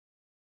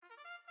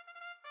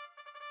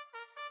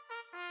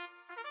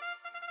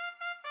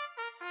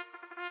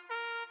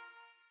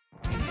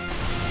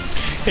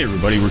Hey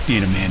everybody, Rick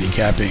Needham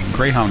handicapping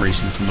greyhound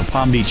racing from the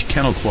Palm Beach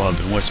Kennel Club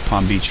in West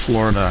Palm Beach,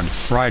 Florida on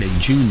Friday,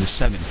 June the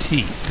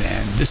 17th.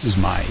 And this is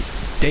my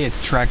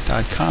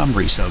dayatthetrack.com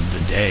race of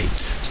the day.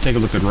 Let's take a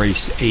look at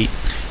race 8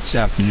 this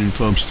afternoon,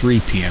 folks, 3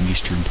 p.m.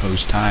 Eastern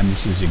Post Time.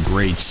 This is a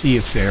grade C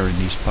affair, and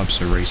these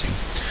pups are racing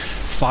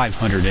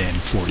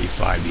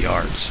 545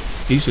 yards.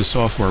 I use a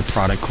software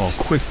product called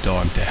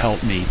QuickDog to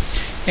help me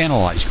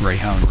analyze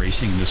greyhound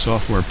racing. The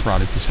software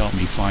product has helped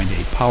me find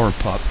a power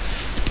pup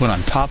to put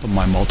on top of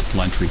my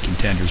multiple entry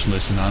contenders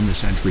list, and on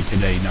this entry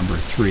today, number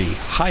 3,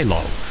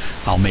 high-low,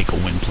 I'll make a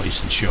win,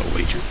 place, and show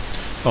wager.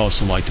 I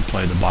also like to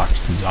play the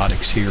boxed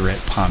exotics here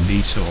at Palm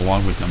Beach, so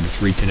along with number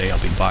 3 today,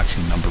 I'll be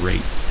boxing number 8,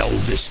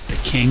 Elvis the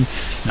King,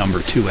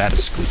 number 2,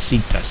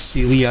 Atascosita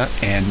Celia,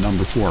 and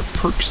number 4,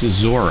 Perks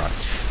Azora.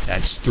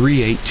 That's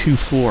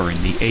 3824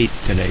 in the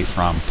 8th today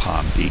from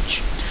Palm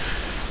Beach.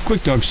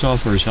 QuickDog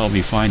software has helped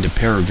me find a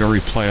pair of very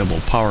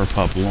playable power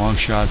pup long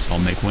shots. I'll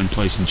make win,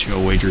 place, and show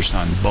wagers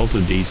on both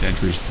of these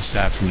entries this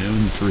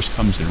afternoon. The first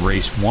comes in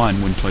race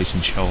 1, win, place,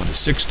 and show, and a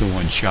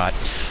 6-to-1 shot.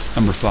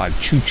 Number 5,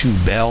 Choo Choo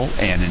Bell,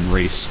 and in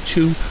race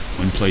 2,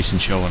 win, place,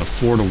 and show, and a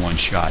 4-to-1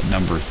 shot.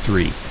 Number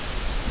 3,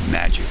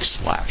 Magic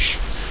Slash.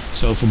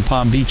 So from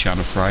Palm Beach on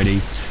a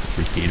Friday,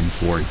 Rick Needham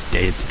for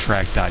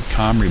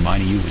dayatthetrack.com,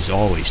 reminding you as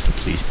always to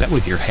please bet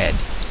with your head,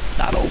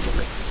 not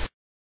over it.